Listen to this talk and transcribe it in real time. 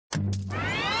You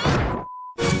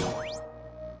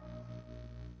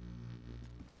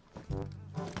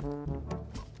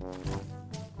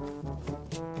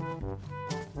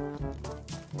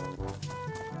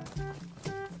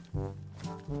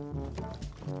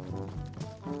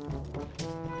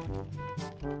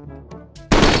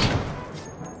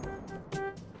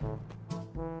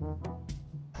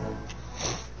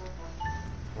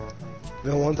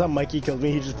know, one time Mikey killed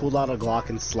me, he just pulled out a Glock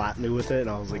and slapped me with it, and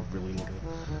I was like, really nigga.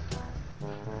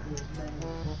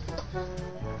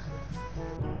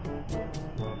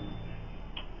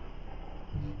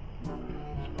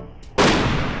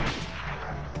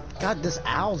 God, this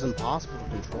owl's impossible to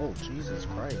control. Jesus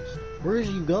Christ. Where is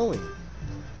you going?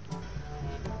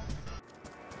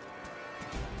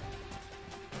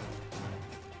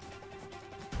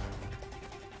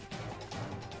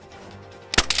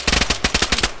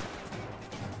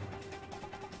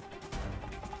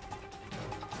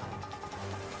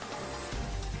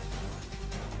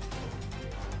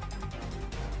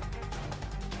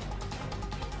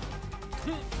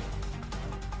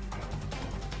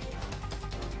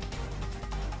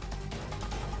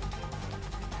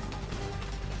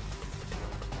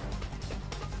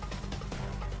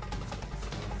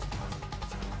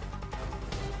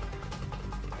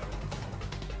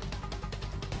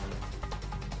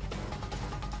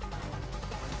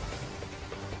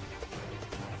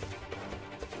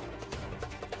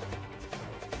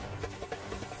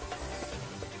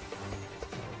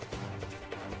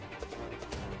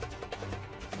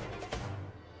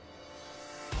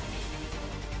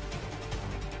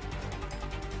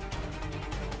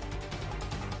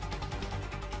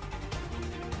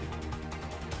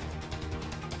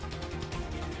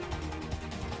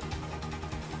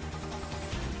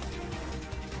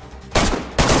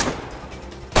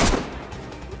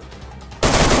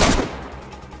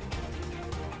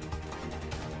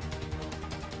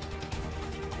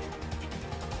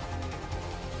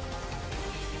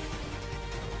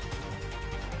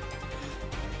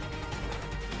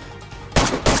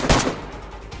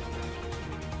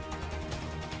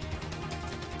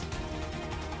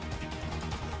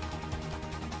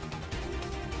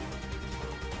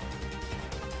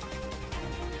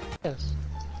 Yes.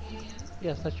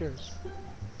 Yes, that's yours.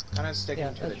 Kind of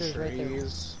sticking to the that's yours right there.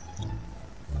 trees.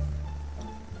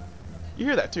 You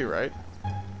hear that too, right?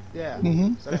 Yeah.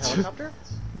 Mm-hmm. Is that a helicopter?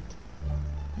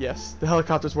 Yes, the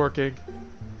helicopter's working.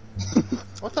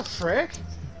 What the frick?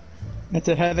 It's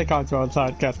a helicopter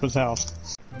outside Casper's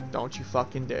house. Don't you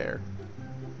fucking dare.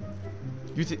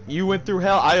 You went through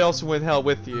hell, I also went hell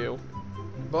with you.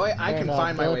 Boy, I can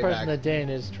find my way The only back. person that didn't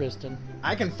is Tristan.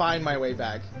 I can find my way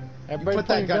back. Everybody You put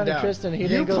that gun down. Tristan, he You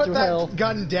didn't go put through that hell.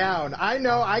 gun down. I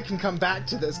know I can come back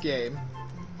to this game.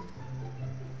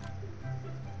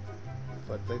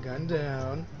 Put the gun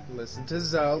down. Listen to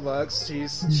Zoe. Look,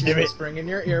 she's whispering in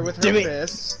your ear with her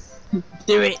fists.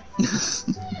 Do it!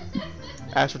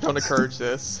 Asher, don't encourage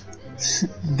this.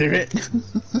 Do it!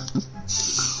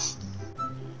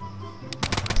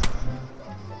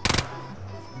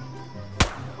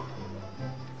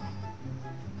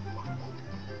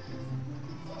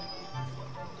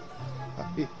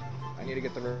 I need to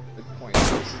get the red points.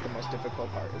 This is the most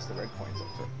difficult part, is the red points at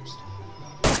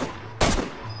first.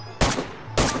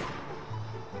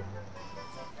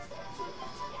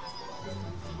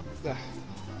 Ugh.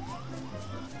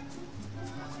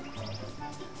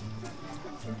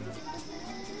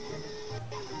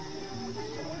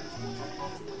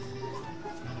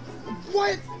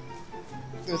 What?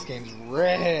 This game's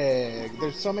rigged.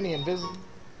 There's so many invisible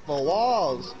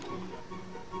walls.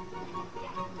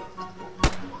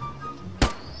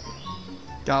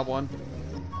 Got one.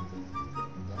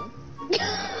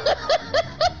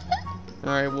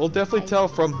 Alright, we'll definitely tell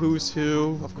from who's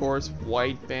who. Of course,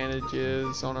 white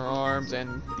bandages on her arms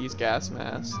and these gas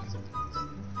masks.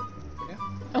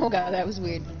 Oh god, that was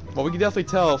weird. Well, we can definitely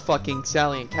tell fucking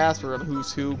Sally and Casper on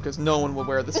who's who, because no one will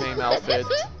wear the same outfit.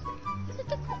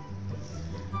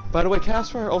 By the way,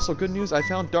 Casper, also good news, I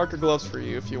found darker gloves for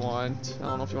you if you want. I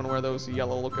don't know if you want to wear those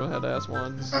yellow looking head ass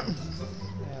ones. Yeah,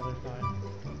 they're fine.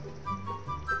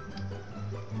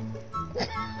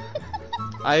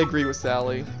 I agree with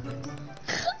Sally.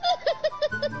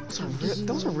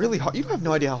 Those are really hard. You have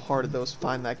no idea how hard it is to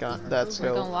find that gun, that We're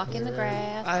scope. gonna walk in the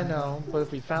grass. I know, but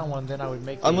if we found one, then I would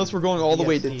make. Unless we're going all the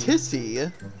way to DSD.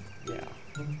 Tissy. Yeah,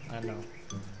 I know.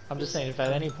 I'm just saying, if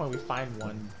at any point we find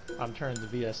one, I'm turning the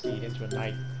VSD into a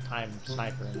nighttime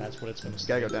sniper, and that's what it's going to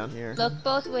Gotta go down here. Look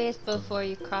both ways before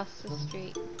you cross the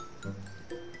street.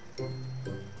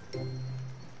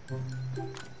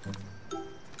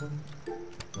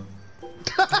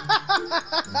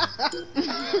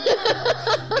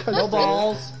 No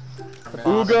balls.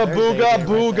 Ooga There's booga DayZ right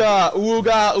booga,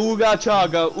 ooga ooga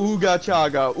chaga, ooga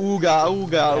chaga, ooga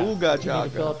ooga Yeah. ooga If you need to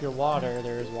fill chaga. up your water,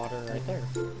 there is water right there.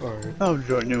 Alright. I'll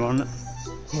join you on it.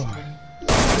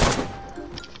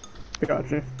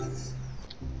 Gotcha.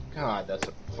 God, that's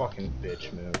a fucking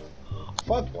bitch move.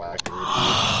 Fuck Blackbeard.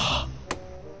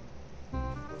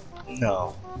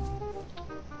 No.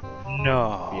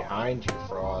 No. Behind you,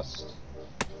 Frost.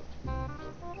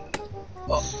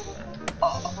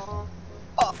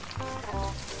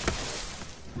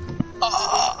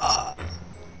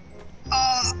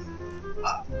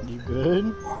 You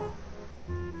good?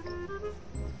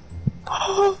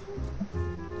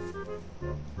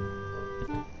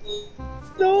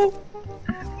 No. No.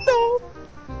 No.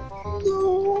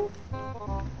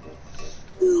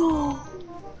 No.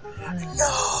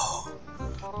 No.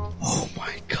 Oh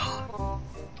my god.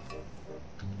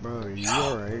 Bro, are you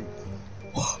alright?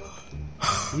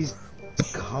 He's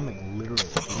coming, literally.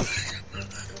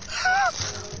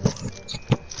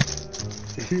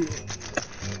 You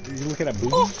looking at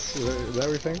boobies? Is that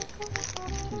everything?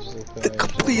 The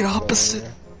complete opposite.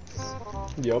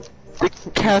 Yup.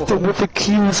 Captain with a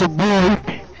Q is a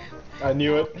boy. I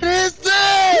knew it. What is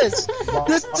this?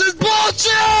 This is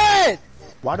bullshit!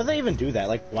 Why do they even do that?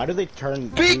 Like, why do they turn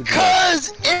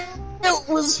Because it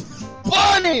was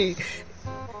funny!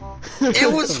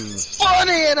 It was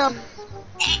funny and I'm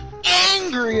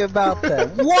angry about that.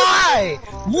 Why?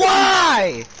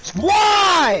 Why?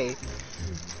 Why?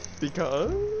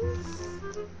 Because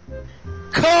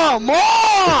Come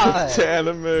on! it's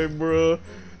anime, bro.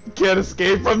 Can't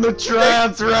escape from the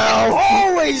trance, You Ralph.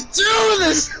 always do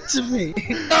this to me!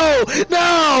 No!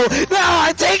 No! No!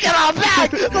 I take it all back!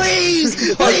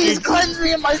 Please! Please cleanse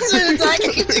me of my sins! I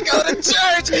need to go to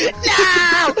church!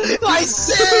 No! My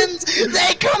sins!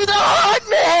 They come to haunt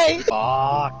me!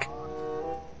 Fuck.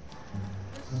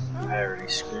 I already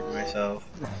screwed myself.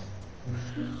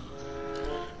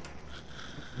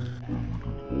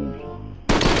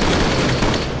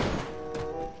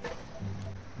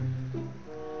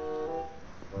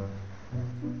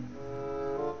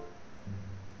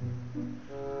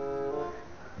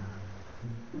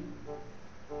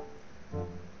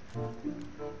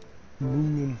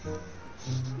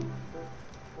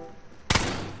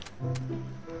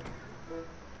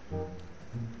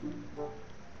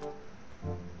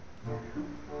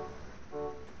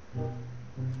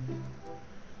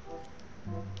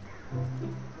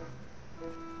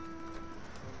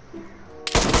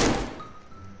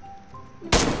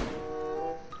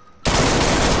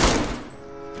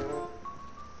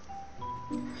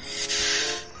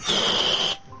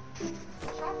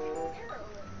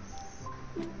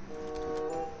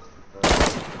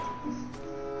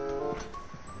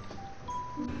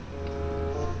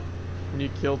 When you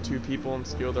kill 2 people and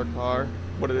steal their car,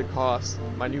 what did it cost?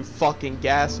 My new fucking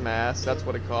gas mask, that's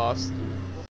what it cost.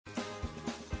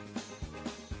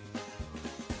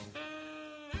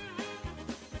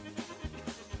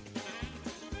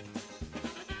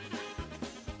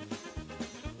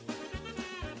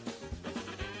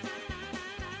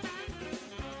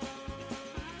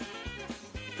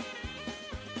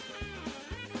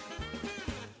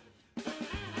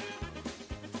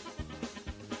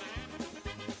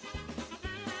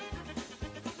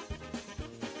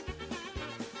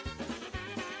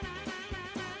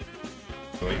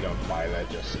 Really don't buy that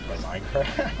just for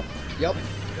Minecraft. Yep.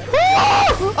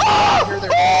 Hear their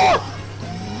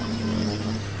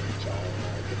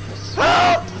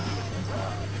Help!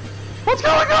 What's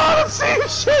going on? I'm seeing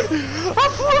shit!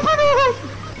 I'm flipping out!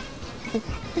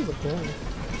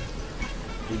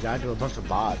 He died to a bunch of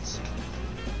bots.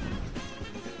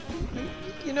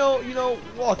 You know,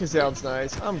 walking sounds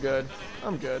nice. I'm good.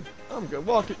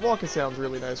 Walking sounds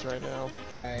really nice right now.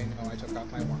 I know I took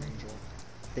off my warning jewel.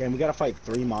 Damn, we gotta fight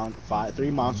three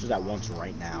monsters at once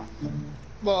right now.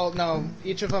 Well, no,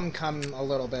 each of them come a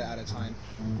little bit at a time.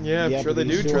 Yeah, I'm Yeah, sure they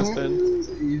but do, you sure?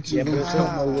 Tristan. Yeah, but it's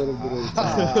a little bit of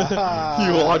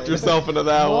You walked yourself into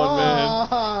that one, man.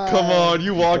 Come on,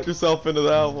 you walked yourself into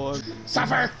that one.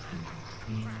 Suffer!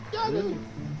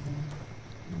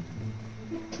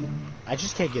 I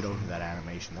just can't get over that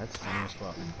animation. That's funny as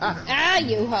fuck. Ah,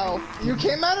 you hoe. You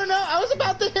came out or no? I was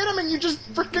about to hit him and you just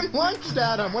freaking lunged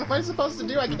at him. What am I supposed to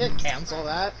do? I can't cancel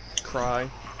that. Cry,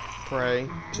 pray,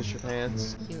 kiss your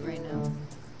pants. You right now.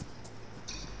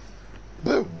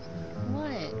 Boo!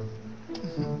 What?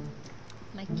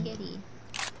 My kitty.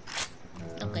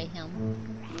 Okay, him.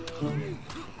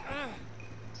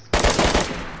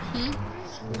 Hmm?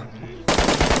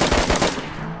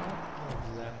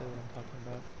 Exactly what I'm talking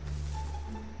about.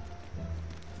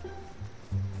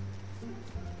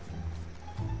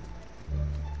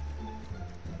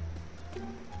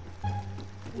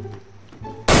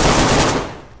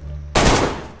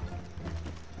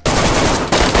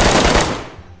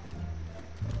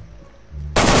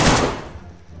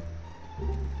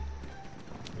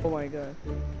 my god.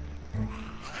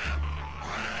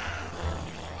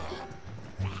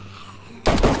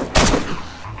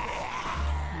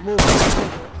 Move.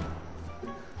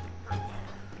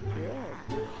 Yeah.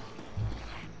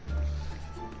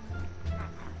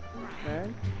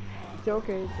 Man, it's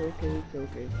okay, it's okay, it's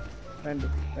okay. Send it,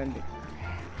 send it.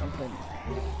 I'm sending it.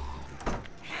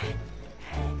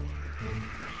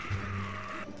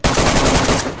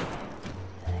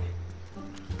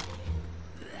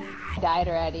 Died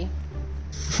already.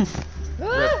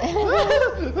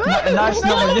 Nice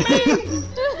knowing you.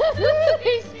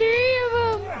 There's 3 of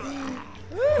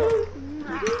them.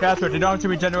 Catherine, you don't have to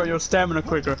regenerate your stamina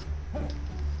quicker.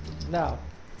 No.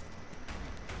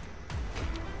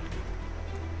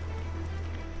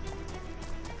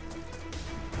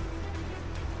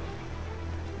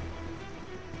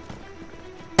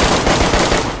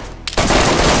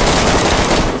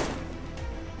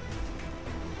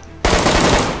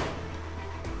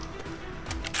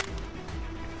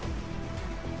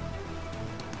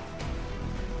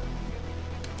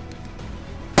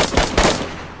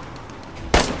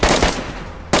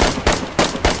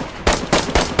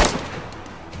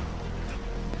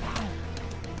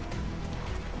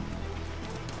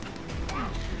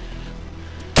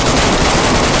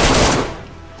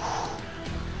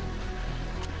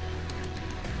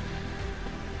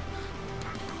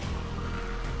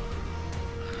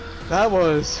 That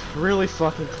was really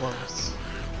fucking close.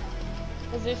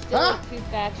 Is there still like 2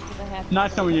 factions I have to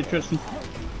Nice knowing you, Tristan.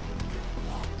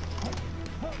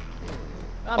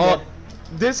 I'm dead.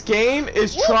 This game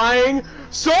is trying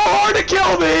so hard to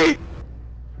kill me!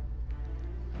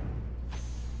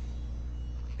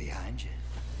 Behind you.